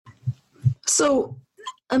So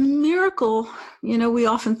a miracle, we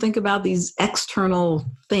often think about these external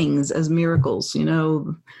things as miracles,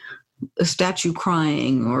 a statue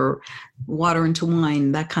crying or water into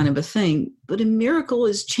wine, that kind of a thing. But a miracle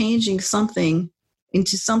is changing something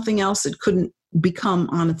into something else it couldn't become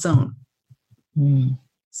on its own. Mm.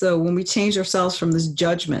 So when we change ourselves from this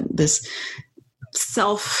judgment, this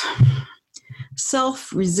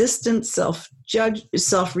self-resistance,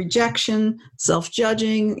 self-rejection,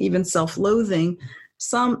 self-judging, even self-loathing,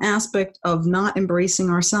 some aspect of not embracing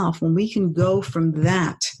ourselves, when we can go from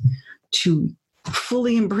that to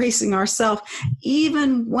fully embracing ourselves,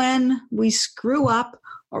 even when we screw up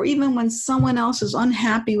or even when someone else is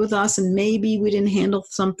unhappy with us and maybe we didn't handle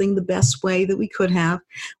something the best way that we could have,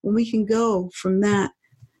 when we can go from that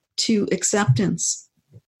to acceptance.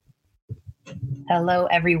 Hello,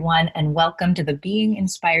 everyone, and welcome to the Being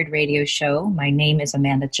Inspired Radio Show. My name is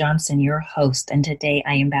Amanda Johnson, your host, and today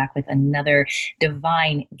I am back with another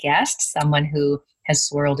divine guest, someone who has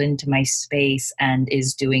swirled into my space and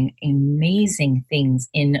is doing amazing things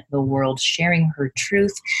in the world, sharing her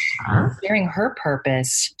truth, sharing her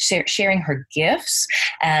purpose, sharing her gifts.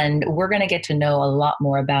 And we're going to get to know a lot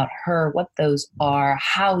more about her, what those are,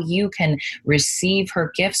 how you can receive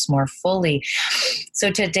her gifts more fully.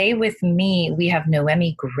 So today with me, we have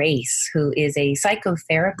Noemi Grace, who is a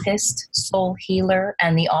psychotherapist, soul healer,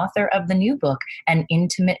 and the author of the new book, An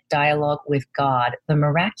Intimate Dialogue with God, The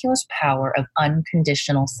Miraculous Power of Unconditional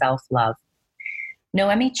Self-Love.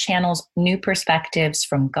 Noemi channels new perspectives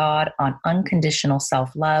from God on unconditional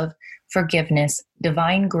self-love, forgiveness,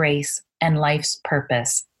 divine grace, and life's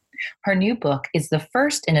purpose. Her new book is the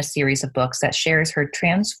first in a series of books that shares her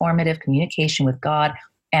transformative communication with God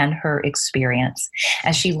and her experience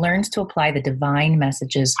as she learns to apply the divine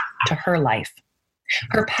messages to her life.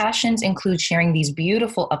 Her passions include sharing these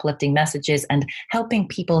beautiful, uplifting messages and helping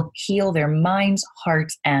people heal their minds,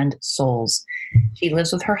 hearts, and souls. She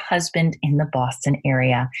lives with her husband in the Boston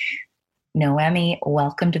area. Noemi,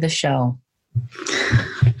 welcome to the show.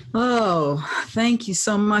 Oh, thank you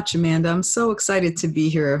so much, Amanda. I'm so excited to be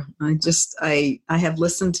here. I have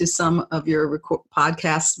listened to some of your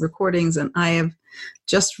podcast recordings, and I have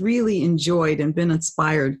just really enjoyed and been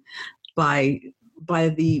inspired by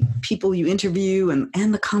the people you interview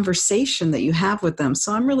and the conversation that you have with them.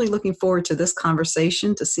 So I'm really looking forward to this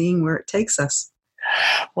conversation, to seeing where it takes us.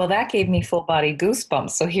 Well, that gave me full body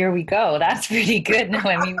goosebumps. So here we go. That's pretty good. No,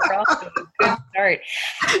 I mean, we're off to a good start.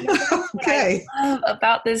 Okay. What I love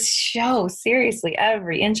about this show, seriously,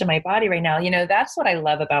 every inch of my body right now, that's what I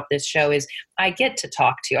love about this show is I get to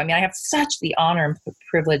talk to. I mean, I have such the honor and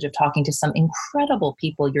privilege of talking to some incredible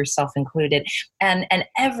people, yourself included. And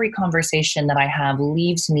every conversation that I have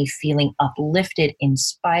leaves me feeling uplifted,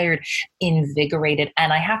 inspired, invigorated.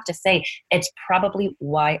 And I have to say, it's probably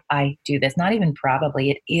why I do this. Not even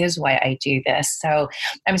probably, it is why I do this. So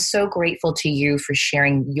I'm so grateful to you for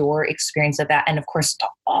sharing your experience of that. And of course, to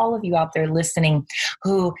all of you out there listening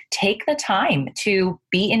who take the time to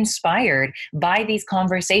be inspired by these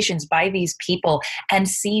conversations, by these people, and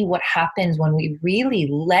see what happens when we really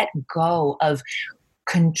let go of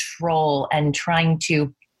control and trying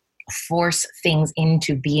to force things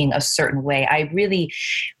into being a certain way. I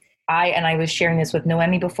was sharing this with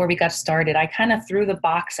Noemi before we got started. I kind of threw the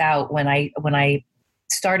box out when I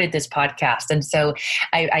started this podcast. And so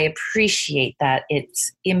I appreciate that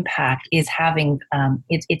its impact is having,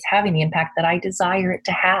 it's having the impact that I desire it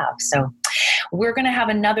to have. So we're going to have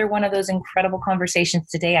another one of those incredible conversations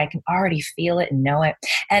today. I can already feel it and know it.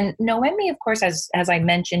 And Noemi, of course, as I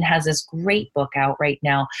mentioned, has this great book out right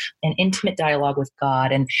now, An Intimate Dialogue with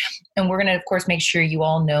God. And we're going to, of course, make sure you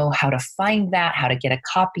all know how to find that, how to get a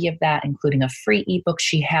copy of that, including a free ebook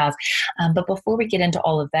she has. But before we get into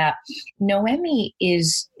all of that, Noemi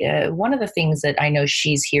is one of the things that I know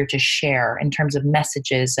she's here to share in terms of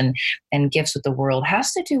messages and gifts with the world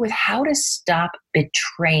has to do with how to stop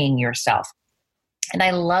betraying yourself. And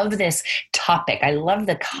I love this topic. I love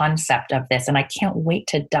the concept of this. And I can't wait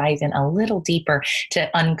to dive in a little deeper to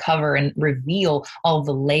uncover and reveal all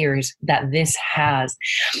the layers that this has.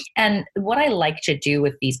 And what I like to do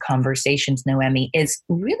with these conversations, Noemi, is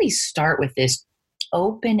really start with this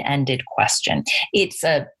open-ended question. It's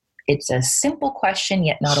a simple question,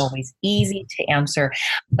 yet not always easy to answer.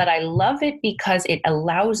 But I love it because it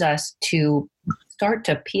allows us to start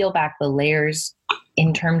to peel back the layers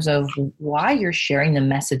in terms of why you're sharing the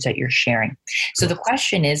message that you're sharing. So the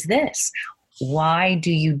question is this: why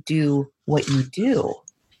do you do what you do?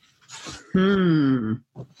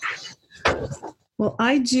 Well,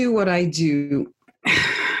 I do what I do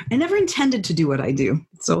I never intended to do what I do.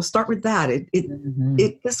 So I'll start with that.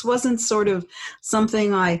 This wasn't sort of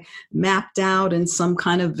something I mapped out in some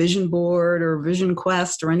kind of vision board or vision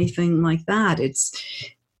quest or anything like that.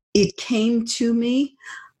 It came to me.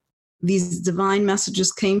 These divine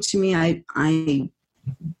messages came to me. I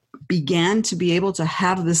began to be able to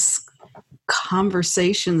have this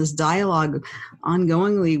conversation, this dialogue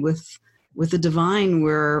ongoingly with the divine,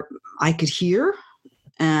 where I could hear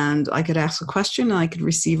and I could ask a question and I could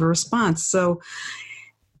receive a response. So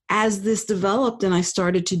as this developed and I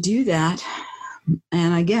started to do that,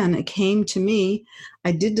 and again, it came to me,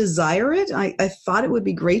 I did desire it. I thought it would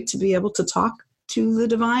be great to be able to talk to the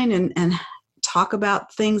divine and talk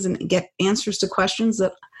about things and get answers to questions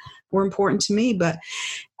that were important to me. But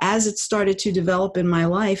as it started to develop in my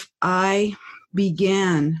life, I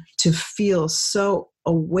began to feel so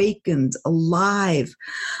awakened, alive,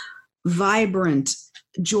 vibrant,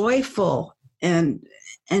 joyful, and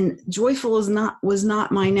joyful was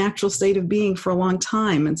not my natural state of being for a long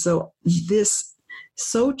time. And so this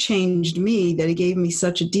so changed me that it gave me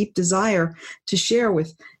such a deep desire to share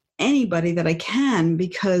with anybody that I can,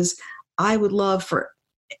 because I would love for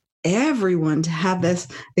everyone to have this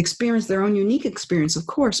experience, their own unique experience, of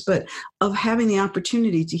course, but of having the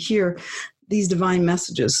opportunity to hear these divine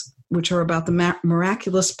messages, which are about the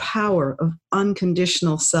miraculous power of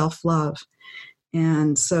unconditional self-love.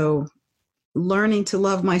 And so learning to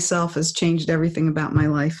love myself has changed everything about my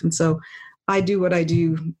life. And so I do what I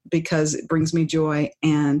do because it brings me joy,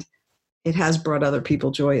 and it has brought other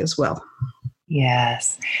people joy as well.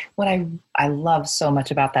 Yes. What I love so much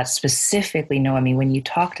about that specifically, Noemi, when you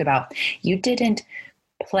talked about you didn't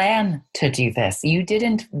plan to do this, you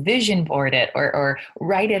didn't vision board it or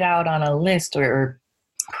write it out on a list or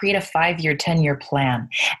create a 5-year, 10-year plan.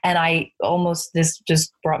 And this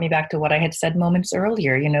just brought me back to what I had said moments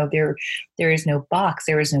earlier. There is no box,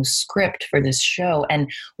 there is no script for this show. And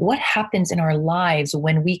what happens in our lives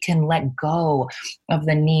when we can let go of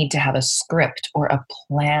the need to have a script or a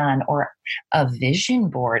plan or a vision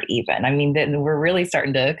board even? I mean, then we're really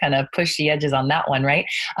starting to kind of push the edges on that one, right?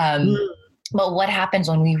 But what happens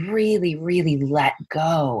when we really, really let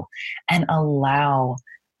go and allow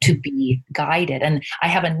to be guided? And I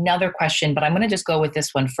have another question, but I'm going to just go with this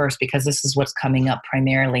one first because this is what's coming up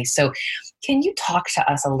primarily. So can you talk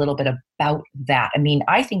to us a little bit about that? I mean,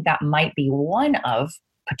 I think that might be one of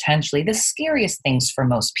potentially the scariest things for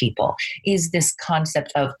most people, is this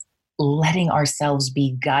concept of letting ourselves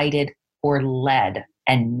be guided or led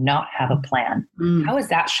and not have a plan. How has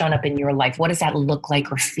that shown up in your life? What does that look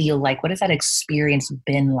like or feel like? What has that experience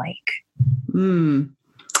been like?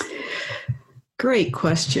 Great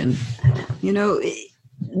question.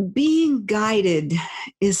 Being guided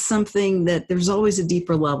is something that there's always a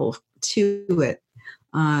deeper level to it.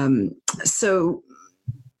 So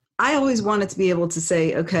I always wanted to be able to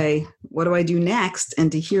say, okay, what do I do next?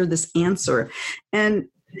 And to hear this answer. And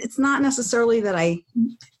it's not necessarily that I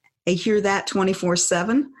hear that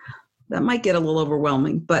 24/7. That might get a little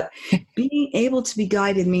overwhelming, but being able to be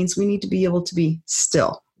guided means we need to be able to be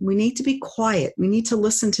still. We need to be quiet. We need to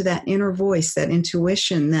listen to that inner voice, that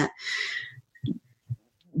intuition, that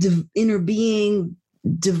inner being,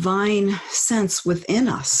 divine sense within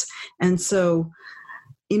us. And so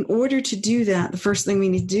in order to do that, the first thing we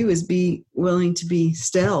need to do is be willing to be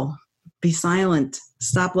still, be silent,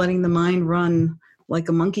 stop letting the mind run like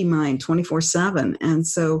a monkey mind 24/7. And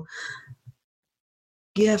so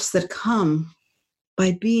gifts that come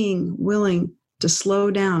by being willing to slow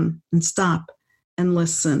down and stop and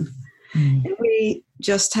listen. And we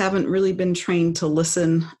just haven't really been trained to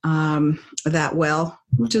listen that well,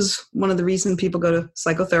 which is one of the reasons people go to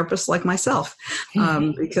psychotherapists like myself,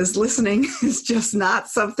 because listening is just not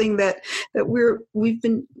something that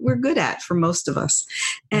we're good at for most of us.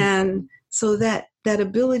 And so that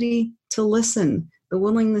ability to listen, the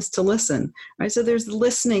willingness to listen, right? So there's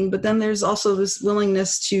listening, but then there's also this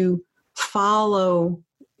willingness to follow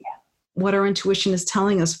what our intuition is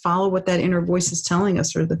telling us, follow what that inner voice is telling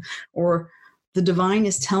us, or the divine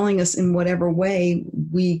is telling us in whatever way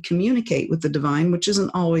we communicate with the divine, which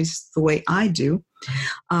isn't always the way I do.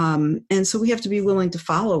 And so we have to be willing to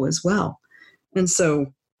follow as well. And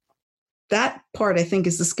so that part, I think,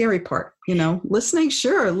 is the scary part. Listening,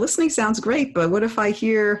 sure, listening sounds great, but what if I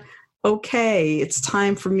hear, okay, it's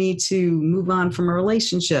time for me to move on from a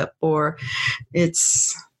relationship, or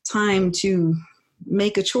it's time to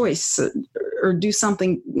make a choice or do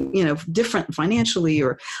something, different financially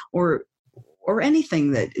or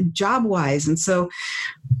anything that job wise. And so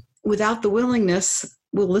without the willingness,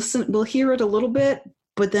 we'll listen, we'll hear it a little bit,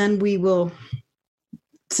 but then we will,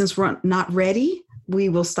 since we're not ready, we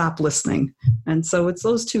will stop listening. And so it's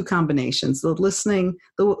those two combinations, the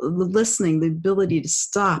ability to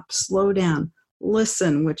stop, slow down,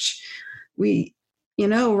 listen, which we,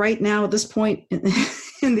 right now at this point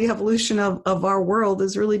in the evolution of our world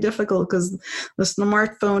is really difficult because the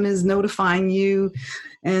smartphone is notifying you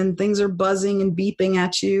and things are buzzing and beeping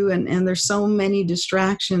at you. And there's so many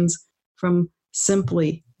distractions from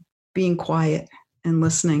simply being quiet and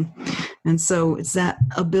listening. And so it's that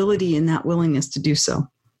ability and that willingness to do so.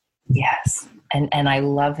 Yes. And I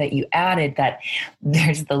love that you added that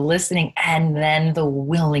there's the listening and then the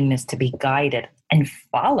willingness to be guided and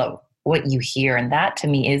follow what you hear. And that to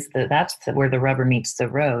me is that's where the rubber meets the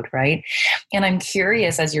road, right? And I'm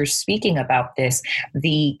curious, as you're speaking about this,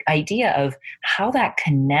 the idea of how that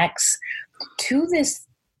connects to this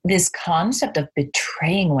concept of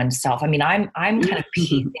betraying oneself. I mean, I'm kind of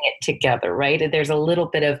piecing it together, right? There's a little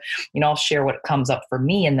bit of, I'll share what comes up for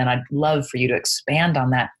me, and then I'd love for you to expand on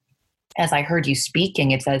that. As I heard you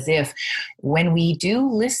speaking, it's as if when we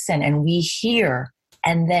do listen and we hear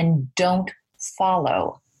and then don't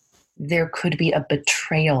follow, there could be a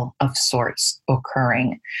betrayal of sorts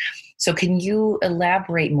occurring. So can you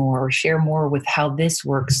elaborate more or share more with how this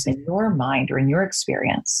works in your mind or in your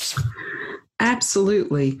experience?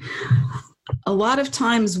 Absolutely. A lot of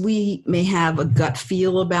times we may have a gut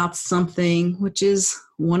feel about something, which is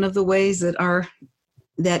one of the ways that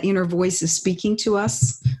inner voice is speaking to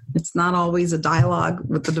us. It's not always a dialogue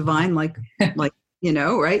with the divine, like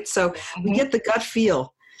right? So we get the gut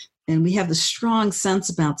feel and we have the strong sense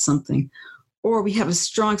about something, or we have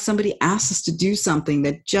somebody asks us to do something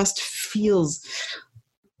that just feels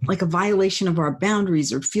like a violation of our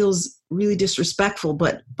boundaries or feels really disrespectful,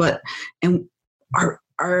 and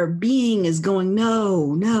our being is going,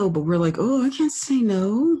 no, but we're like, oh, I can't say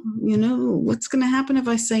no. What's going to happen if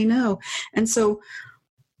I say no? And so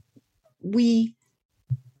we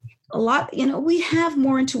have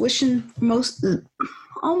more intuition,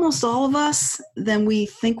 almost all of us, than we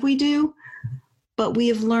think we do, but we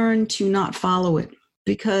have learned to not follow it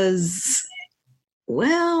because,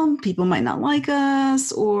 people might not like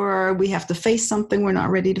us, or we have to face something we're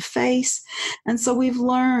not ready to face. And so we've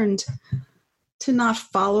learned to not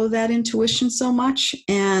follow that intuition so much.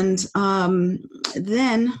 And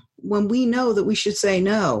then when we know that we should say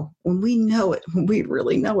no, when we know it, when we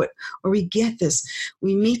really know it, or we get this,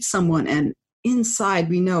 we meet someone and inside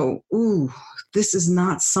we know, ooh, this is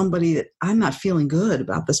not somebody that I'm not feeling good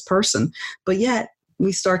about this person, but yet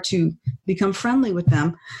we start to become friendly with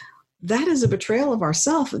them. That is a betrayal of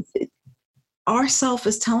ourself. Our self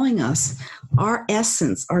is telling us, our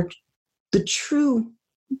essence, the true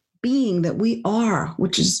being that we are,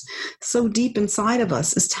 which is so deep inside of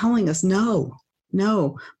us, is telling us no,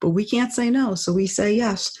 but we can't say no, so we say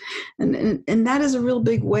yes. And that is a real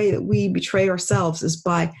big way that we betray ourselves, is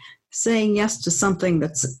by saying yes to something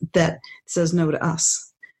that says no to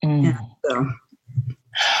us. And so,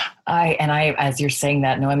 I, as you're saying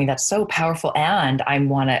that, Noemi, that's so powerful. And I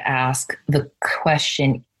want to ask the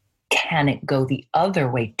question, can it go the other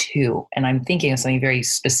way too? And I'm thinking of something very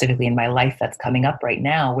specifically in my life that's coming up right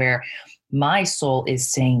now, where my soul is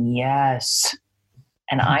saying yes,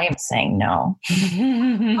 and I am saying no.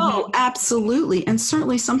 Oh, absolutely. And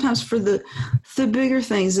certainly sometimes for the bigger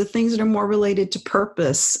things, the things that are more related to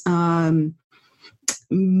purpose, moving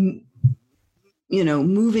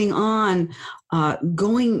on,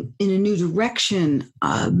 going in a new direction.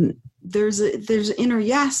 There's an inner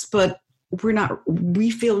yes, but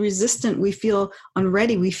we feel resistant. We feel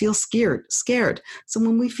unready. We feel scared. So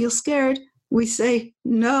when we feel scared, we say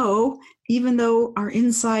no, even though our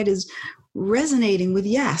inside is resonating with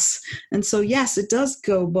yes. And so, yes, it does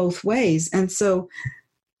go both ways. And so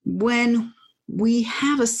when we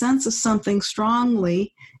have a sense of something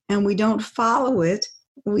strongly and we don't follow it,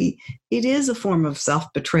 it is a form of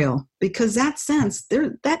self-betrayal, because that sense,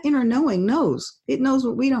 that inner knowing knows. It knows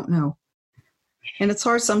what we don't know. And it's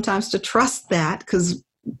hard sometimes to trust that, because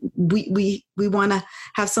we want to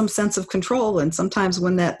have some sense of control. And sometimes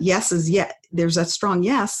when that yes is there's that strong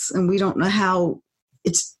yes, and we don't know how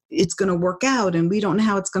it's going to work out, and we don't know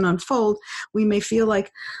how it's going to unfold, we may feel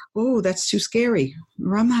like, oh, that's too scary,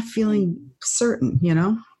 or I'm not feeling certain,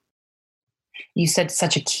 You said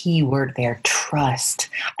such a key word there, trust.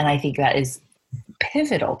 And I think that is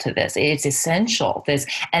pivotal to this. It's essential.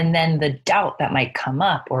 And then the doubt that might come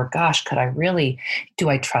up, or gosh, do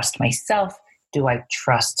I trust myself? Do I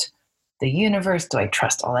trust the universe? Do I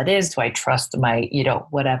trust all that is? Do I trust my,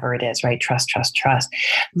 whatever it is, right? Trust.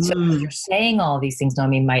 So you're saying all these things. No,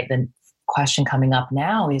 the question coming up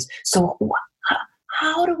now is, so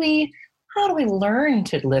how do we how do we learn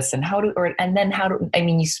to listen?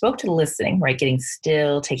 You spoke to the listening, right? Getting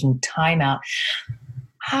still, taking time out.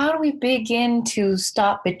 How do we begin to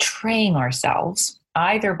stop betraying ourselves,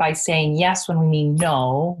 either by saying yes when we mean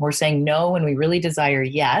no, or saying no when we really desire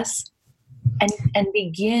yes, and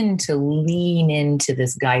begin to lean into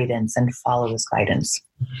this guidance and follow this guidance?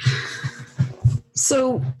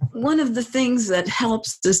 So one of the things that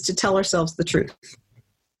helps is to tell ourselves the truth.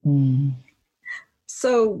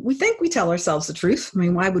 So we think we tell ourselves the truth. I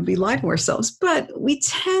mean, why would we lie to ourselves? But we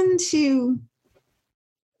tend to,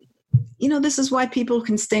 this is why people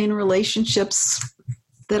can stay in relationships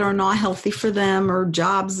that are not healthy for them, or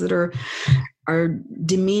jobs that are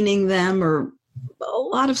demeaning them, or a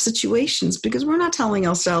lot of situations, because we're not telling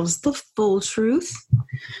ourselves the full truth.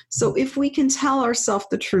 So if we can tell ourselves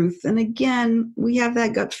the truth, and again, we have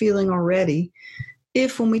that gut feeling already.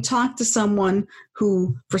 If when we talk to someone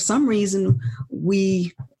who, for some reason,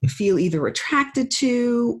 we feel either attracted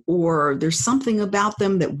to, or there's something about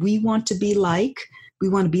them that we want to be like,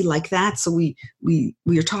 that. So we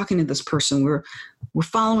are talking to this person, we're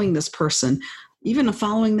following this person, even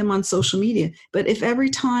following them on social media. But if every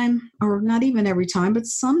time, or not even every time, but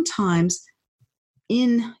sometimes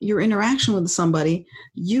in your interaction with somebody,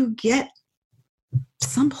 you get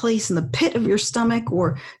someplace in the pit of your stomach,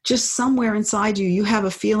 or just somewhere inside you, you have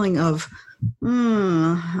a feeling of,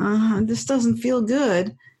 this doesn't feel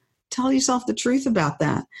good. Tell yourself the truth about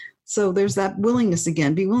that. So there's that willingness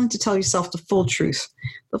again. Be willing to tell yourself the full truth.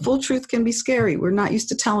 The full truth can be scary. We're not used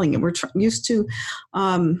to telling it. We're used to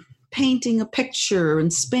painting a picture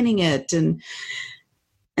and spinning it and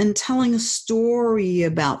telling a story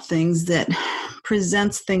about things that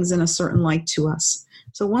presents things in a certain light to us.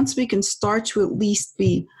 So once we can start to at least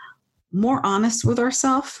be more honest with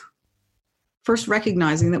ourselves, first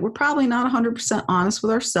recognizing that we're probably not 100% honest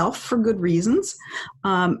with ourselves for good reasons,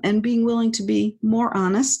 and being willing to be more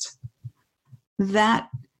honest, that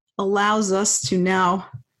allows us to now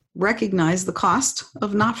recognize the cost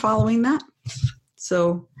of not following that.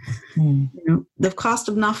 So, the cost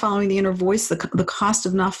of not following the inner voice, the cost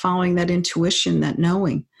of not following that intuition, that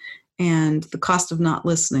knowing, and the cost of not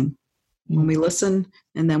listening. When we listen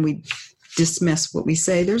and then we dismiss what we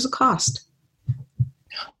say, there's a cost.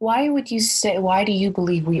 Why do you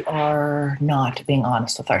believe we are not being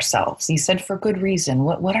honest with ourselves? You said for good reason.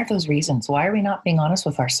 What are those reasons? Why are we not being honest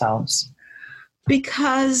with ourselves?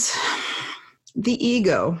 Because the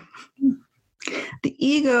ego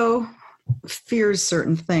fears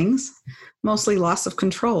certain things, mostly loss of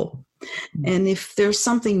control. And if there's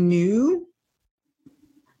something new,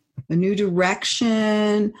 a new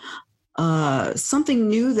direction, something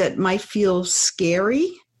new that might feel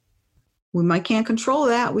scary, can't control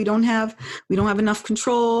that. We don't have enough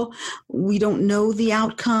control. We don't know the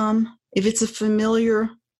outcome. If it's a familiar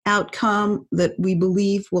outcome that we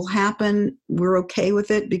believe will happen, we're okay with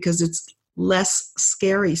it because it's less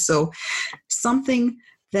scary. So something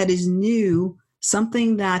that is new,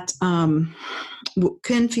 something that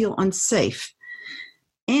can feel unsafe.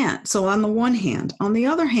 And so on the one hand, on the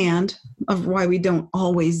other hand, of why we're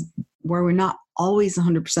not always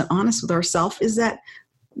 100% honest with ourselves, is that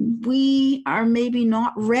we are maybe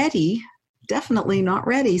not ready, definitely not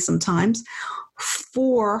ready sometimes,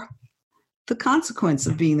 for the consequence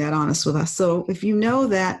of being that honest with us. So if you know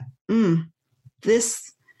that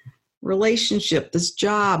this relationship, this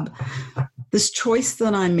job, this choice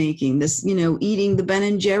that I'm making, this, eating the Ben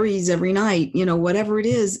and Jerry's every night, whatever it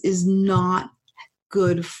is not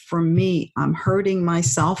good for me. I'm hurting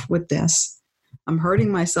myself with this. I'm hurting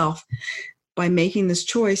myself by making this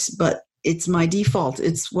choice, but it's my default.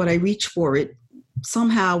 It's what I reach for. It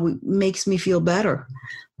somehow makes me feel better.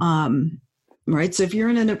 Right? So if you're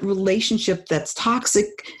in a relationship that's toxic,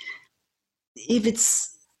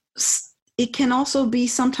 it can also be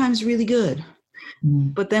sometimes really good.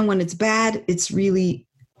 But then when it's bad, it's really,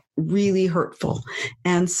 really hurtful.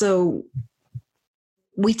 And so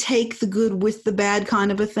we take the good with the bad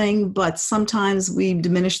kind of a thing, but sometimes we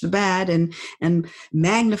diminish the bad and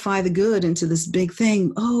magnify the good into this big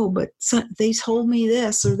thing. Oh, but they told me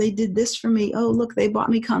this, or they did this for me. Oh, look, they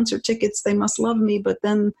bought me concert tickets. They must love me. But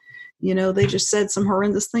then, they just said some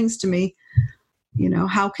horrendous things to me.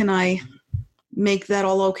 How can I make that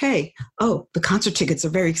all okay? Oh, the concert tickets are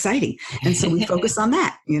very exciting. And so we focus on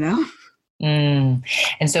that, And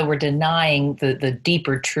so we're denying the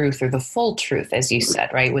deeper truth, or the full truth, as you said,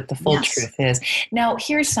 right? What the full truth is. Now,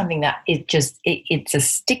 here's something that it's a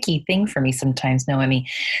sticky thing for me sometimes, Noemi,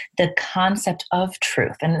 the concept of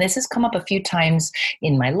truth. And this has come up a few times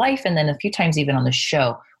in my life, and then a few times even on the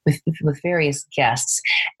show with various guests.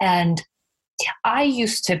 And I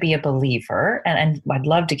used to be a believer, and I'd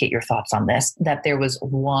love to get your thoughts on this, that there was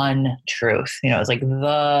one truth. You know, it's like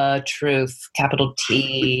the truth, capital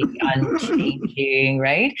T, unchanging,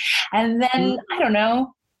 right? And then, I don't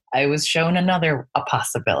know, I was shown a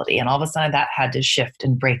possibility. And all of a sudden that had to shift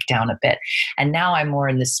and break down a bit. And now I'm more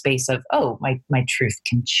in the space of, oh, my truth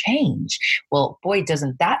can change. Well, boy,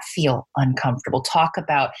 doesn't that feel uncomfortable. Talk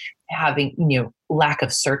about having, lack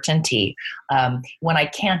of certainty. When I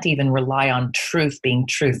can't even rely on truth being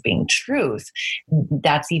truth,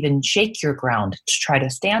 that's even shake your ground to try to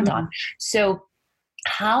stand on. So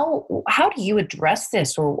how do you address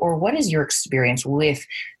this, or what is your experience with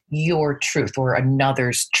your truth or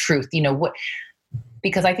another's truth?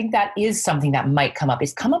 Because I think that is something that might come up.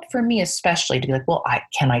 It's come up for me, especially to be like, well,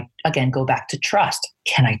 can I again go back to trust?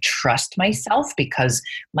 Can I trust myself? Because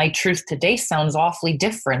my truth today sounds awfully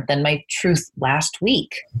different than my truth last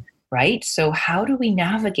week, right? So how do we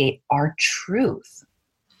navigate our truth?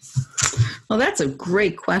 Well, that's a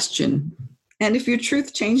great question. And if your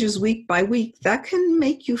truth changes week by week, that can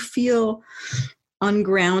make you feel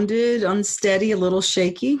ungrounded, unsteady, a little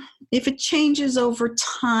shaky. If it changes over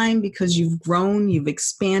time because you've grown, you've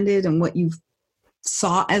expanded, and what you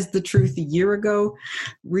saw as the truth a year ago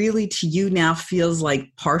really to you now feels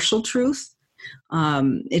like partial truth.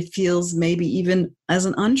 It feels maybe even as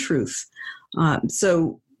an untruth.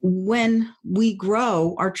 So when we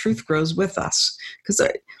grow, our truth grows with us.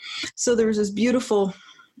 So there's this beautiful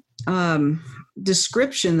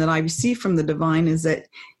description that I received from the divine, is that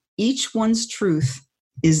each one's truth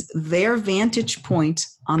is their vantage point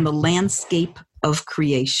on the landscape of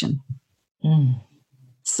creation.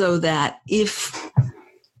 So that if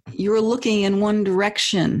you're looking in one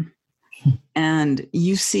direction and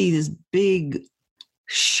you see this big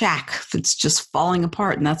shack that's just falling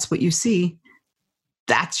apart, and that's what you see,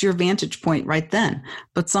 that's your vantage point right then.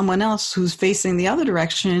 But someone else who's facing the other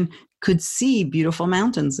direction could see beautiful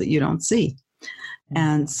mountains that you don't see.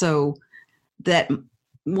 And so that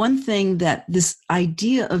one thing that this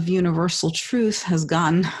idea of universal truth has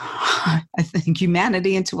gotten, I think,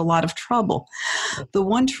 humanity into a lot of trouble. The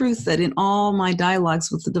one truth that in all my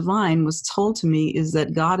dialogues with the divine was told to me is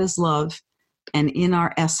that God is love, and in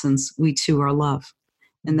our essence, we too are love.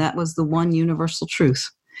 And that was the one universal truth.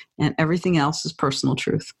 And everything else is personal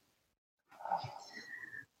truth.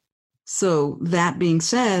 So that being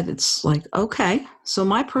said, it's like, okay, so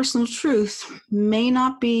my personal truth may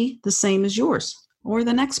not be the same as yours, or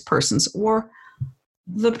the next person's, or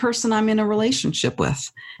the person I'm in a relationship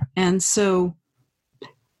with. And so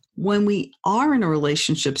when we are in a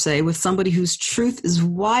relationship, say, with somebody whose truth is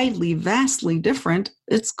widely, vastly different,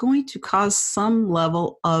 it's going to cause some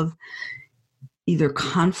level of either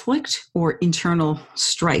conflict or internal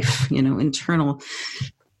strife, internal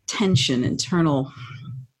tension, internal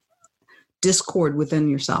discord within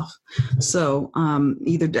yourself. So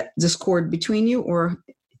either discord between you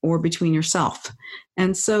or between yourself.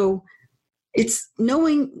 And so it's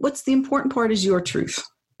knowing what's the important part is your truth.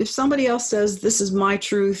 If somebody else says, this is my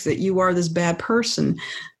truth, that you are this bad person,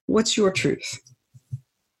 what's your truth?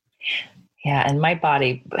 Yeah, and my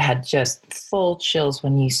body had just full chills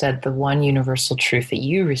when you said the one universal truth that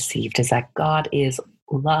you received is that God is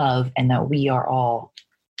love, and that we are all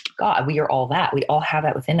God. We are all that. We all have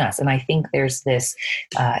that within us. And I think there's this,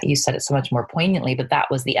 you said it so much more poignantly, but that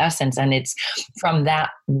was the essence. And it's from that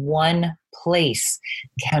one place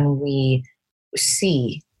can we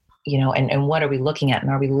see, and what are we looking at?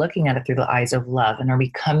 And are we looking at it through the eyes of love? And are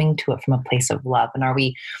we coming to it from a place of love? And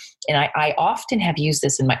I often have used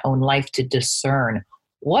this in my own life to discern,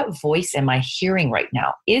 what voice am I hearing right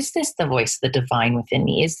now? Is this the voice of the divine within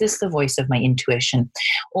me? Is this the voice of my intuition?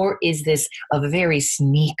 Or is this a very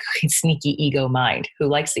sneaky ego mind who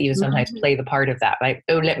likes to even sometimes play the part of that, right?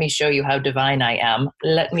 Oh, let me show you how divine I am.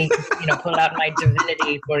 Let me, pull out my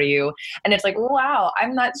divinity for you. And it's like, wow,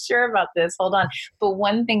 I'm not sure about this. Hold on. But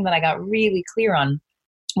one thing that I got really clear on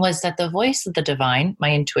was that the voice of the divine,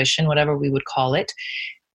 my intuition, whatever we would call it,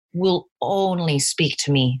 will only speak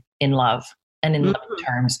to me in love. And in love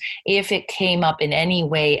terms, if it came up in any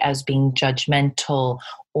way as being judgmental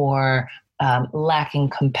or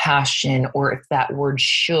lacking compassion, or if that word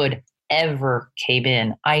should ever came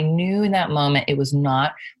in, I knew in that moment it was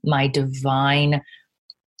not my divine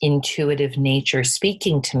intuitive nature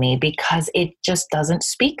speaking to me, because it just doesn't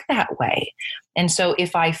speak that way. And so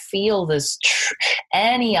if I feel this,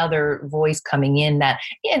 any other voice coming in that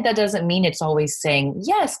doesn't mean it's always saying,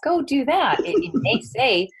 yes, go do that. It may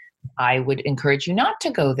say, I would encourage you not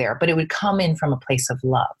to go there, but it would come in from a place of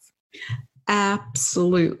love.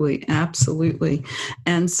 Absolutely. Absolutely.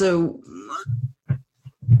 And so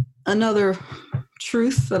another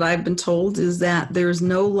truth that I've been told is that there's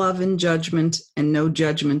no love in judgment and no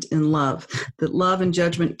judgment in love. That love and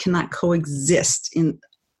judgment cannot coexist in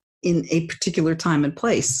a particular time and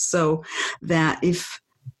place. So that if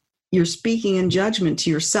you're speaking in judgment to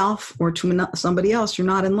yourself or to somebody else, you're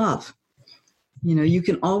not in love. You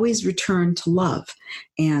can always return to love.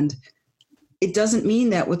 And it doesn't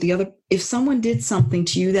mean that if someone did something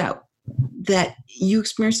to you that you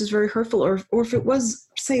experienced as very hurtful, or if it was,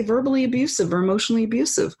 say, verbally abusive or emotionally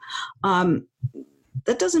abusive,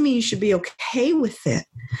 that doesn't mean you should be okay with it.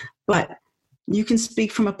 But you can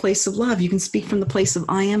speak from a place of love. You can speak from the place of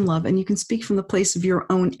I am love, and you can speak from the place of your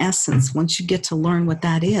own essence once you get to learn what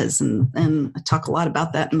that is. And I talk a lot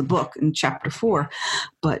about that in the book in chapter 4.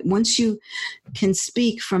 But once you can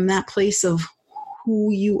speak from that place of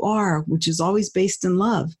who you are, which is always based in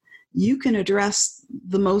love, you can address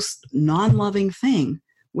the most non-loving thing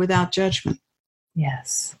without judgment.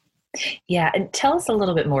 Yes. Yeah. And tell us a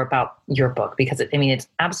little bit more about your book, because it's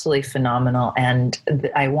absolutely phenomenal. And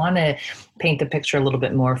I want to paint the picture a little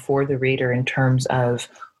bit more for the reader in terms of,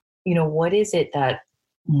 what is it that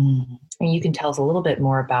you can tell us a little bit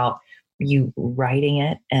more about you writing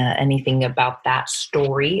it, anything about that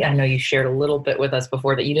story. I know you shared a little bit with us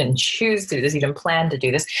before that you didn't choose to do this, you didn't plan to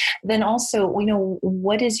do this. Then also,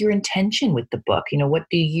 what is your intention with the book? What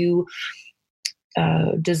do you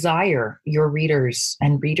desire your readers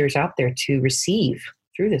and readers out there to receive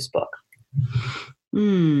through this book?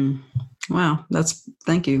 Wow.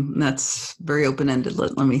 Thank you. That's very open-ended.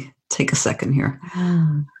 Let me take a second here.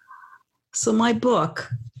 So my book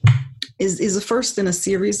is the first in a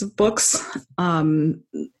series of books that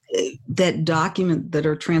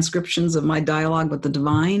are transcriptions of my dialogue with the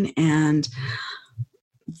divine. And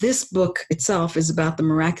this book itself is about the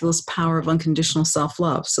miraculous power of unconditional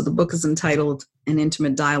self-love. So the book is entitled An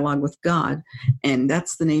Intimate Dialogue with God, and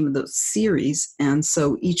that's the name of the series. And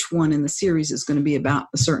so each one in the series is going to be about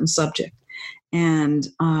a certain subject. And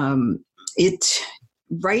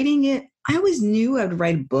writing it, I always knew I would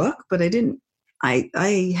write a book, but I didn't.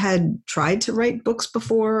 I had tried to write books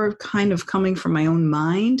before, kind of coming from my own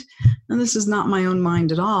mind. And this is not my own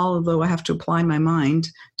mind at all, although I have to apply my mind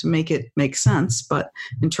to make it make sense, but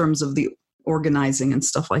in terms of the organizing and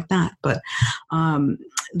stuff like that. But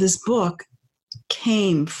this book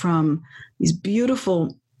came from these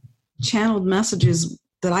beautiful channeled messages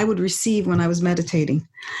that I would receive when I was meditating.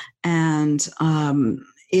 And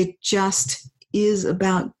it just is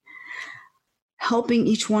about helping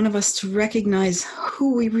each one of us to recognize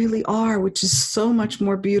who we really are, which is so much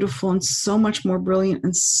more beautiful and so much more brilliant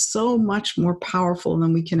and so much more powerful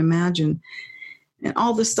than we can imagine. And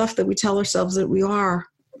all the stuff that we tell ourselves that we are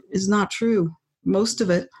is not true. Most of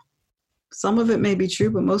it. Some of it may be true,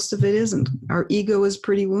 but most of it isn't. Our ego is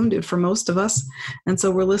pretty wounded for most of us. And so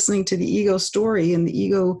we're listening to the ego story and the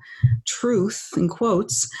ego truth, in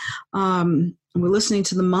quotes. We're listening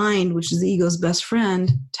to the mind, which is the ego's best friend,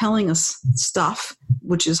 telling us stuff,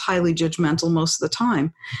 which is highly judgmental most of the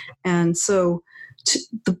time. And so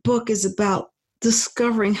the book is about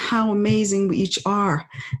discovering how amazing we each are.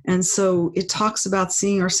 And so it talks about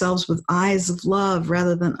seeing ourselves with eyes of love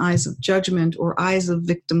rather than eyes of judgment or eyes of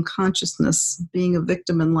victim consciousness. Being a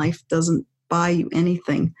victim in life doesn't buy you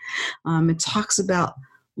anything. It talks about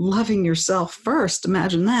loving yourself first.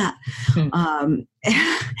 Imagine that.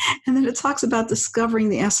 And then it talks about discovering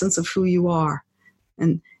the essence of who you are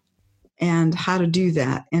and how to do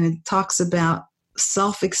that. And it talks about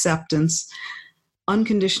self-acceptance,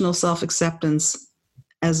 unconditional self-acceptance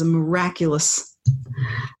as a miraculous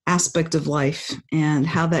aspect of life and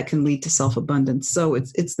how that can lead to self-abundance. So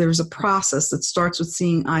there's a process that starts with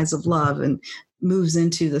seeing eyes of love and moves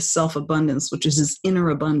into the self-abundance, which is this inner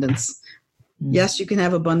abundance. Yes, you can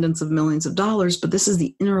have abundance of millions of dollars, but this is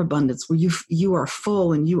the inner abundance where you are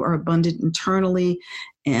full and you are abundant internally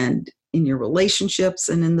and in your relationships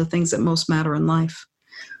and in the things that most matter in life.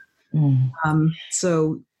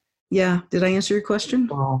 So yeah, did I answer your question?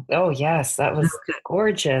 Oh yes, that was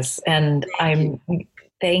gorgeous. And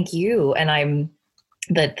thank you. And I'm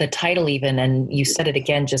the title even, and you said it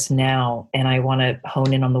again just now, and I want to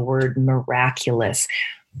hone in on the word miraculous.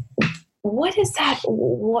 What is that?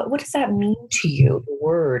 What does that mean to you, the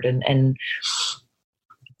word, and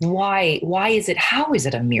why is it, how is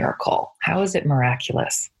it a miracle? How is it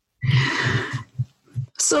miraculous?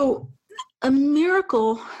 So a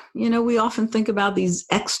miracle, we often think about these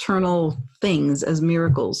external things as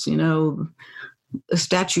miracles, a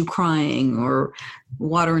statue crying or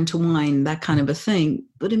water into wine, that kind of a thing.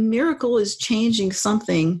 But a miracle is changing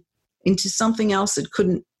something into something else it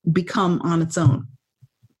couldn't become on its own.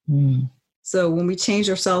 So when we change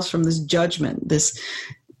ourselves from this judgment, this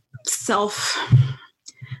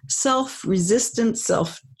self-resistance,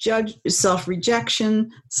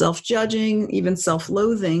 self-rejection, self-judging, even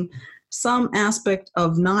self-loathing, some aspect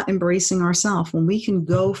of not embracing ourselves. When we can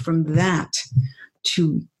go from that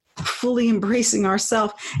to fully embracing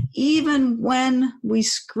ourselves, even when we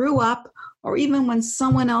screw up, or even when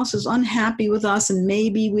someone else is unhappy with us and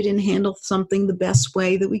maybe we didn't handle something the best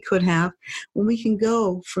way that we could have, when we can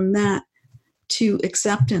go from that to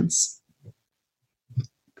acceptance,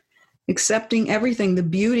 accepting everything, the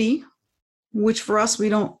beauty, which for us, we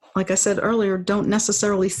don't, like I said earlier, don't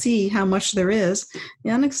necessarily see how much there is,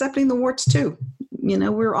 and accepting the warts too.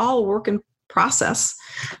 We're all a work in process.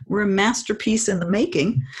 We're a masterpiece in the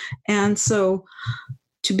making. And so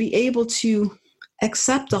to be able to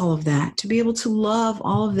accept all of that, to be able to love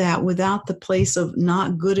all of that without the place of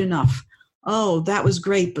not good enough. Oh, that was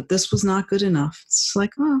great, but this was not good enough. It's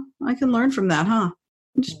like, oh, I can learn from that, huh?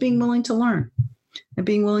 Just being willing to learn and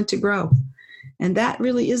being willing to grow. And that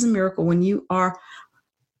really is a miracle when you are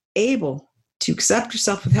able to accept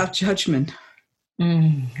yourself without judgment.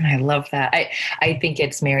 I love that. I think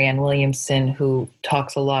it's Marianne Williamson who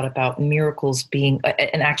talks a lot about miracles being,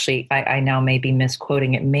 and actually I now may be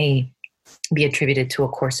misquoting, it may be attributed to A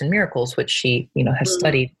Course in Miracles, which she, has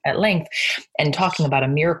studied at length, and talking about a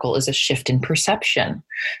miracle is a shift in perception.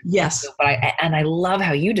 Yes. But I love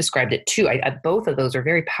how you described it too. Both of those are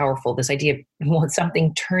very powerful. This idea of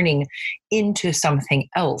something turning into something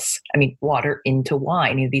else. I mean, water into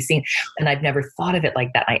wine, these things. And I've never thought of it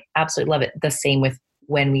like that. I absolutely love it. The same with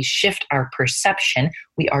when we shift our perception,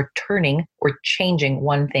 we are turning or changing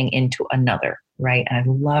one thing into another, right? And I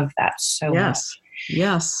love that so much.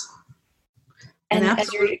 Yes. And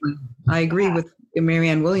absolutely, I agree with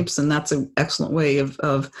Marianne Williamson. That's an excellent way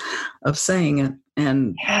of saying it.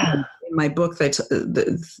 And in my book,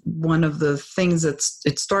 one of the things that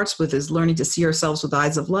it starts with is learning to see ourselves with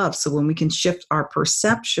eyes of love. So when we can shift our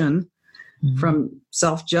perception from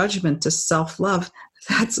self-judgment to self-love,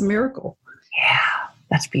 that's a miracle. Yeah.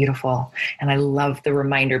 That's beautiful. And I love the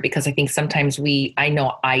reminder, because I think sometimes I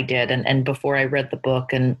know I did, and before I read the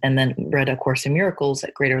book and then read A Course in Miracles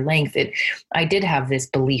at greater length, I did have this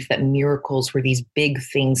belief that miracles were these big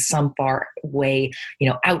things some far away,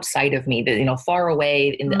 outside of me, that, far away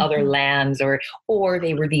in the other lands, or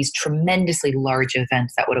they were these tremendously large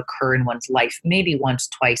events that would occur in one's life, maybe once,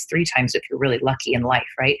 twice, 3 times if you're really lucky in life,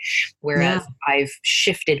 right? Whereas I've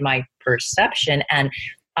shifted my perception, and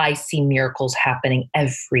I see miracles happening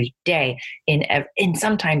every day, in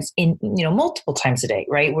sometimes in multiple times a day,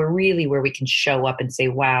 right? Where we can show up and say,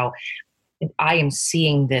 wow, I am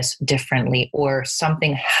seeing this differently, or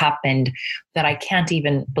something happened that I can't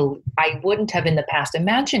even believe, I wouldn't have in the past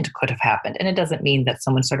imagined could have happened. And it doesn't mean that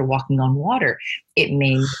someone started walking on water. It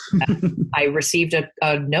means that I received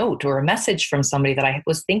a note or a message from somebody that I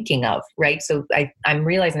was thinking of, right? So I'm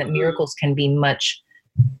realizing that miracles can be much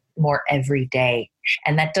more every day.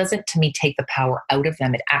 And that doesn't, to me, take the power out of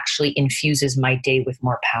them. It actually infuses my day with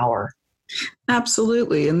more power.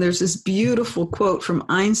 Absolutely. And there's this beautiful quote from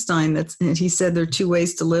Einstein and he said there are 2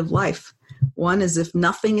 ways to live life. One is if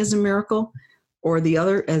nothing is a miracle, or the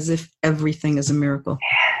other as if everything is a miracle.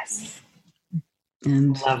 Yes.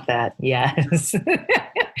 And love that. Yes.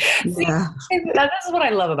 Yeah. This is what I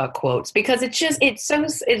love about quotes, because it's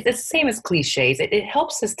the same as cliches. It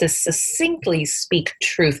helps us to succinctly speak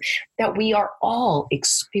truth that we are all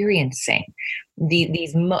experiencing.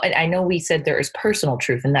 I know we said there is personal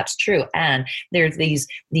truth, and that's true. And there's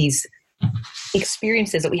these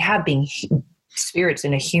experiences that we have being spirits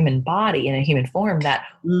in a human body, in a human form, that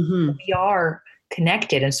we are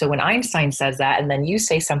connected. And so when Einstein says that, and then you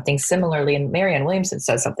say something similarly, and Marianne Williamson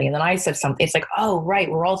says something, and then I said something, it's like, oh,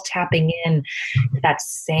 right, we're all tapping in to that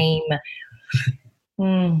same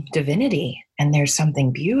divinity. And there's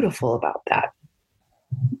something beautiful about that.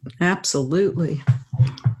 Absolutely.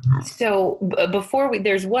 So before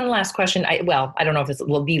there's one last question. I don't know if this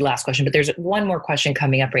will be the last question, but there's one more question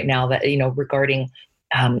coming up right now that, regarding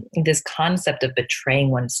this concept of betraying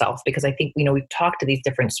oneself, because I think, we've talked to these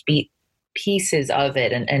different pieces of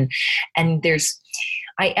it. And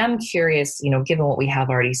I am curious, given what we have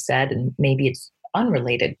already said, and maybe it's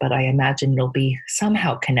unrelated, but I imagine it'll be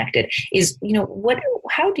somehow connected, is,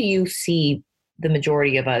 how do you see the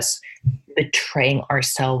majority of us betraying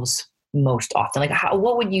ourselves most often? Like,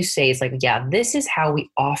 what would you say is like, yeah, this is how we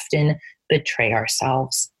often betray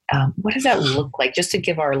ourselves? What does that look like? Just to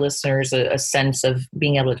give our listeners a sense of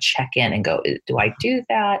being able to check in and go, do I do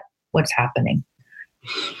that? What's happening?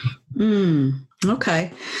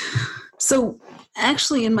 Okay. So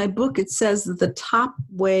actually in my book, it says that the top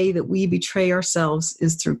way that we betray ourselves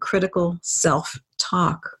is through critical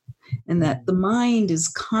self-talk. and that the mind is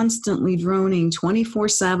constantly droning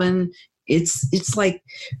 24/7. It's like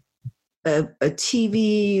a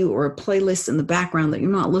TV or a playlist in the background that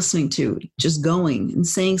you're not listening to, just going and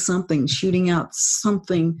saying something, shooting out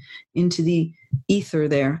something into the ether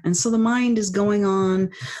there. And so the mind is going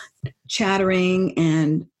on, chattering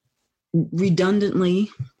and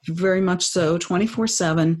redundantly, very much so,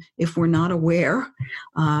 24/7, if we're not aware,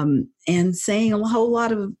 and saying a whole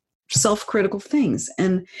lot of self-critical things.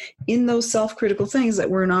 And in those self-critical things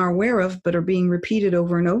that we're not aware of but are being repeated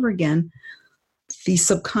over and over again, the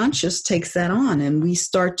subconscious takes that on and we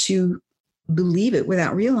start to believe it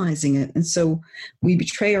without realizing it. And so we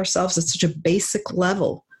betray ourselves at such a basic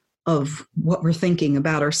level of what we're thinking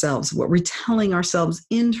about ourselves, what we're telling ourselves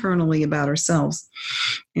internally about ourselves.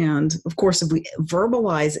 And of course, if we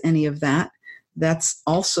verbalize any of that, that's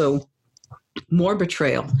also more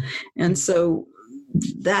betrayal. And so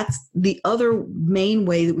that's the other main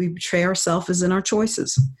way that we betray ourselves, is in our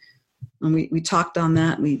choices. And we talked on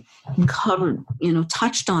that. We covered,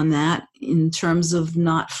 touched on that in terms of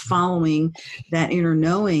not following that inner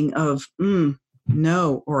knowing of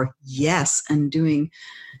no or yes, and doing,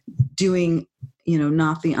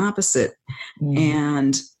 not the opposite.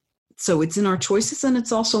 And so it's in our choices, and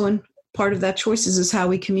it's also in part of that choices is how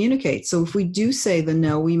we communicate. So if we do say the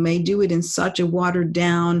no, we may do it in such a watered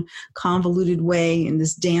down, convoluted way in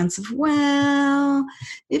this dance of, well,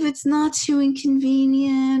 if it's not too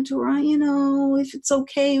inconvenient, or, if it's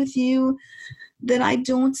okay with you, that I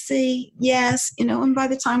don't say yes, and by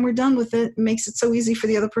the time we're done with it, it makes it so easy for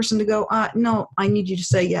the other person to go, no, I need you to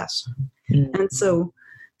say yes. And so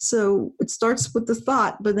it starts with the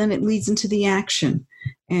thought, but then it leads into the action.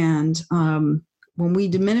 And, when we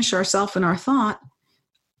diminish ourselves in our thought,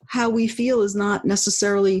 how we feel is not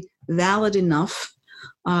necessarily valid enough.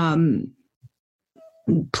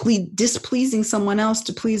 Displeasing someone else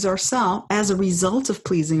to please ourselves as a result of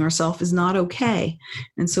pleasing ourselves is not okay.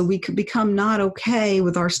 And so we could become not okay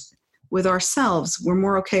with ourselves. We're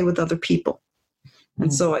more okay with other people.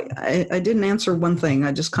 And so I didn't answer one thing.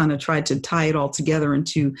 I just kind of tried to tie it all together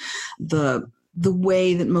into the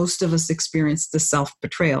way that most of us experience the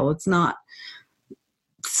self-betrayal. It's not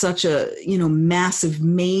such a, massive,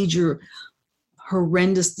 major,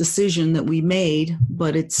 horrendous decision that we made,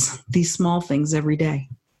 but it's these small things every day.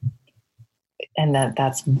 And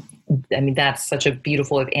that's such a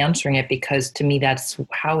beautiful way of answering it, because to me, that's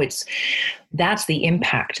the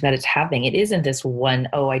impact that it's having. It isn't this one,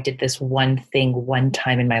 I did this one thing one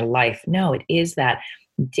time in my life. No, it is that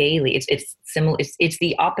daily. It's similar. It's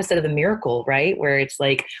the opposite of the miracle, right? Where it's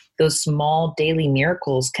like those small daily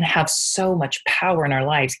miracles can have so much power in our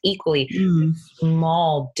lives. Equally,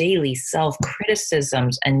 small daily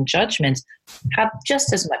self-criticisms and judgments have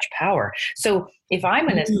just as much power. So if I'm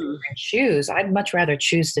in a choose, I'd much rather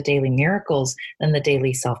choose the daily miracles than the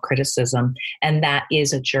daily self-criticism. And that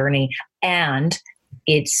is a journey. And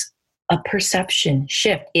it's a perception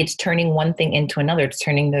shift. It's turning one thing into another. It's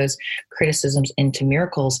turning those criticisms into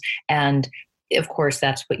miracles. And of course,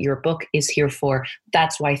 that's what your book is here for.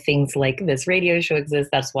 That's why things like this radio show exist.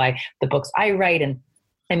 That's why the books I write. And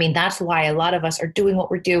that's why a lot of us are doing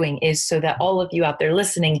what we're doing, is so that all of you out there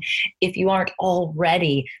listening, if you aren't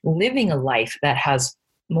already living a life that has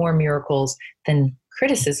more miracles than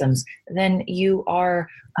criticisms, then you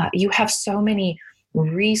have so many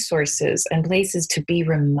resources and places to be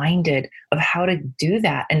reminded of how to do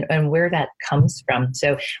that and where that comes from.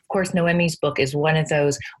 So, of course, Noemi's book is one of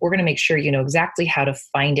those. We're going to make sure you know exactly how to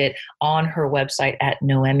find it on her website at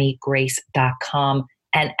noemigrace.com.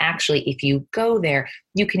 And actually, if you go there,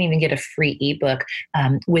 you can even get a free ebook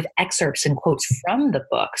with excerpts and quotes from the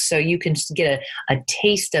book. So you can get a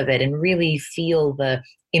taste of it and really feel the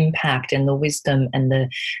impact and the wisdom and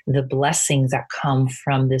the blessings that come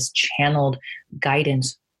from this channeled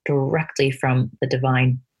guidance directly from the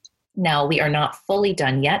divine. Now, we are not fully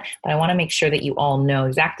done yet, but I want to make sure that you all know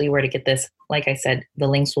exactly where to get this. Like I said, the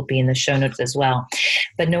links will be in the show notes as well.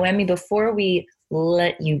 But Noemi, before we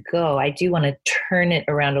let you go, I do want to turn it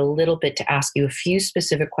around a little bit to ask you a few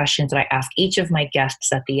specific questions that I ask each of my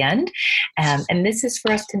guests at the end. And this is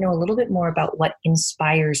for us to know a little bit more about what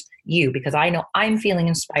inspires you, because I know I'm feeling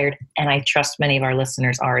inspired, and I trust many of our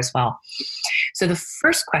listeners are as well. So the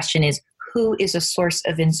first question is, who is a source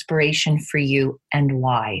of inspiration for you and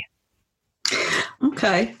why?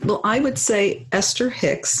 Okay. Well, I would say Esther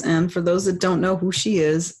Hicks. And for those that don't know who she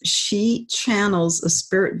is, she channels a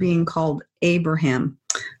spirit being called Abraham.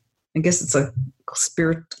 I guess it's a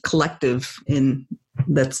spirit collective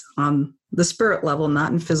that's on the spirit level,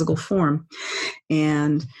 not in physical form.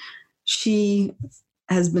 And she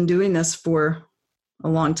has been doing this for a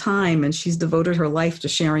long time, and she's devoted her life to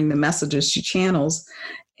sharing the messages she channels.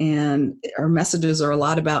 And her messages are a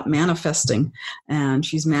lot about manifesting. And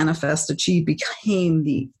she's manifested. She became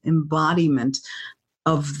the embodiment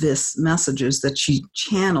of this messages that she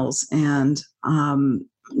channels. And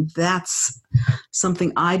that's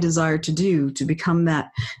something I desire to do, to become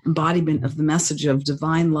that embodiment of the message of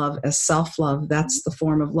divine love as self-love. That's the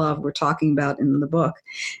form of love we're talking about in the book.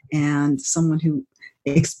 And someone who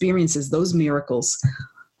experiences those miracles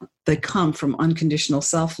that come from unconditional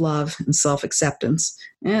self-love and self-acceptance.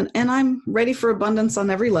 And I'm ready for abundance on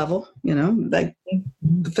every level. Like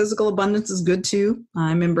the physical abundance is good too.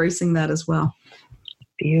 I'm embracing that as well.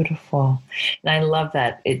 Beautiful. And I love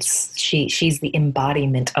that she's the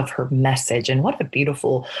embodiment of her message. And what a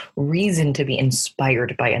beautiful reason to be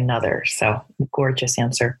inspired by another. So gorgeous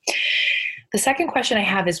answer. The second question I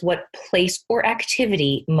have is, what place or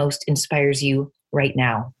activity most inspires you right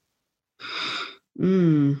now?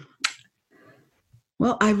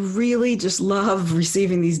 Well, I really just love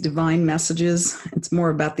receiving these divine messages. It's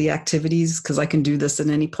more about the activities because I can do this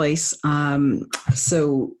in any place.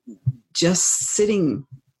 So just sitting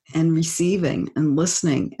and receiving and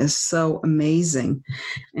listening is so amazing.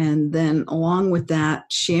 And then along with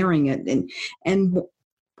that, sharing it and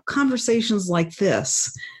conversations like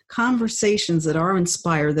this, conversations that are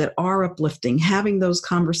inspired, that are uplifting, having those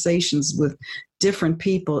conversations with different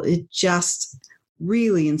people, it just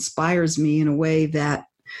really inspires me in a way that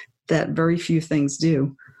very few things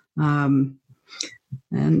do.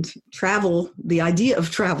 And travel, the idea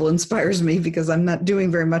of travel inspires me because I'm not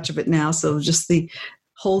doing very much of it now. So just the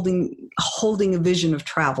holding a vision of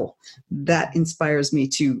travel, that inspires me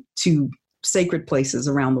to sacred places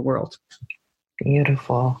around the world.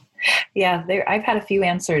 Beautiful. Yeah, I've had a few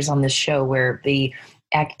answers on this show where the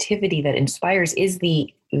activity that inspires is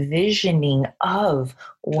the visioning of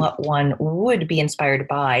what one would be inspired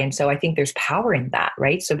by. And so I think there's power in that,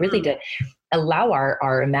 right? So really to allow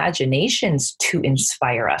our imaginations to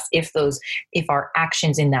inspire us if our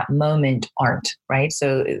actions in that moment aren't, right?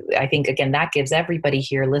 So I think, again, that gives everybody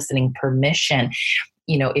here listening permission.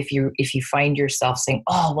 If you find yourself saying,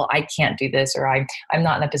 oh, well, I can't do this, or I'm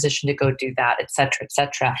not in a position to go do that, et cetera, et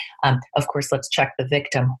cetera. Of course, let's check the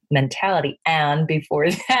victim mentality. And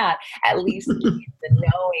before that, at least the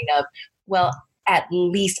knowing of, well, at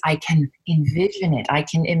least I can envision it. I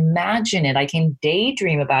can imagine it. I can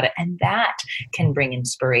daydream about it. And that can bring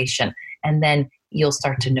inspiration. And then you'll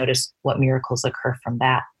start to notice what miracles occur from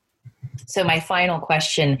that. So my final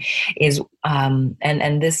question is,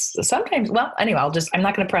 and this sometimes, well, anyway, I'm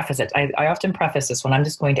not going to preface it. I often preface this one. I'm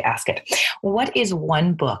just going to ask it. What is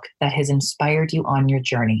one book that has inspired you on your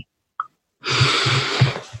journey?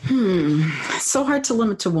 It's so hard to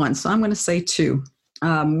limit to one. So I'm going to say two.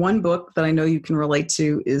 One book that I know you can relate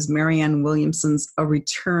to is Marianne Williamson's A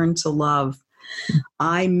Return to Love.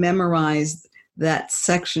 I memorized that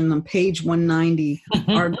section on page 190.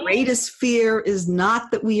 Our greatest fear is not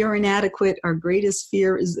that we are inadequate. Our greatest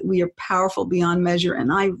fear is that we are powerful beyond measure.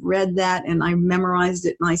 And I read that and I memorized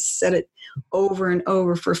it and I said it over and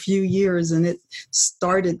over for a few years. And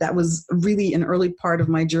that was really an early part of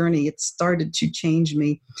my journey. It started to change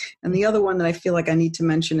me. And the other one that I feel like I need to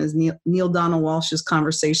mention is Neale Donald Walsch's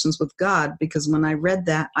Conversations with God, because when I read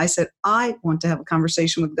that, I said, I want to have a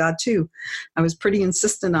conversation with God too. I was pretty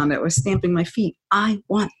insistent on it. I was stamping my feet. I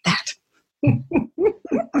want that.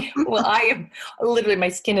 Well, I am literally, my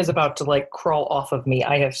skin is about to crawl off of me.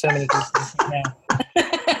 I have so many goosebumps now.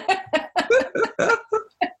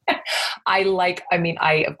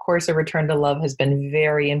 I, of course, A Return to Love has been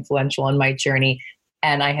very influential in my journey.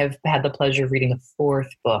 And I have had the pleasure of reading the fourth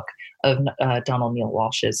book of Donald Neale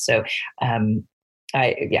Walsch's. So,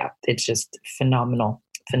 it's just phenomenal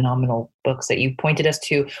books that you pointed us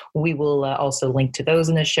to. We will also link to those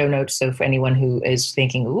in the show notes. So for anyone who is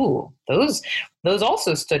thinking, ooh, those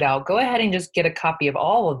also stood out, go ahead and just get a copy of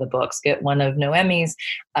all of the books. Get one of Noemi's,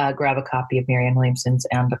 grab a copy of Marianne Williamson's,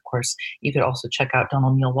 and of course, you could also check out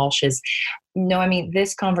Donald Neale Walsch's. Noemi,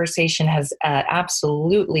 this conversation has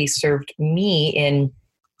absolutely served me in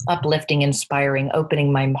uplifting, inspiring,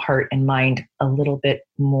 opening my heart and mind a little bit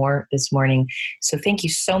more this morning. So thank you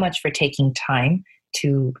so much for taking time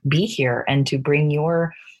to be here and to bring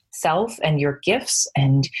yourself and your gifts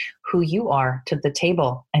and who you are to the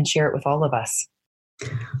table and share it with all of us.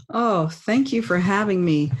 Oh, thank you for having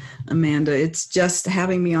me, Amanda. It's just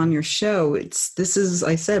having me on your show. This is,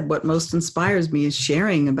 I said, what most inspires me is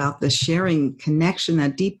sharing about the sharing connection,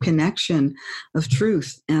 that deep connection of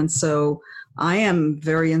truth. And so I am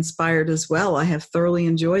very inspired as well. I have thoroughly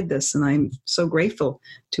enjoyed this, and I'm so grateful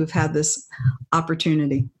to have had this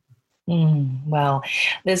opportunity. Well,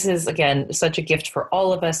 this is, again, such a gift for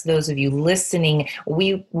all of us. Those of you listening,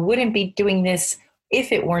 we wouldn't be doing this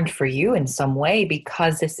if it weren't for you in some way,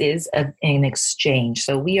 because this is an exchange.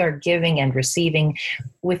 So we are giving and receiving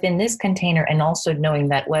within this container, and also knowing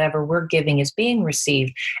that whatever we're giving is being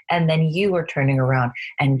received, and then you are turning around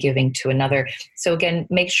and giving to another. So again,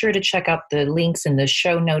 make sure to check out the links in the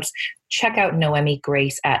show notes. Check out Noemi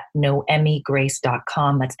Grace at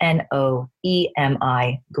noemigrace.com. That's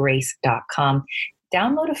Noemi Grace.com.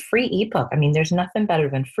 Download a free ebook. I mean, there's nothing better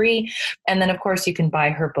than free. And then, of course, you can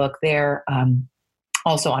buy her book there.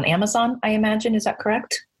 Also on Amazon, I imagine. Is that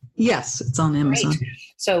correct? Yes, it's on Amazon. Great.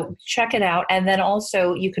 So check it out. And then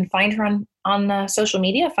also you can find her on social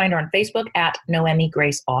media. Find her on Facebook at Noemi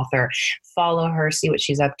Grace Author. Follow her, see what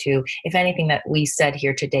she's up to. If anything that we said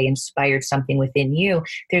here today inspired something within you,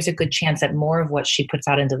 there's a good chance that more of what she puts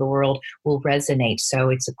out into the world will resonate. So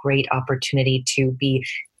it's a great opportunity to be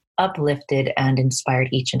uplifted and inspired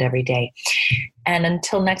each and every day. And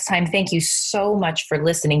until next time, thank you so much for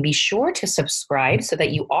listening. Be sure to subscribe so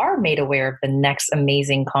that you are made aware of the next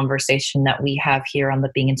amazing conversation that we have here on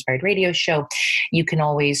the Being Inspired Radio Show. You can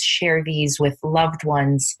always share these with loved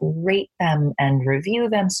ones, rate them and review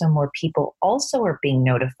them so more people also are being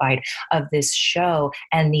notified of this show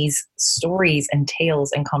and these stories and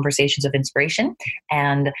tales and conversations of inspiration.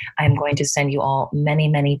 And I'm going to send you all many,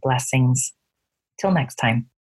 many blessings. Till next time.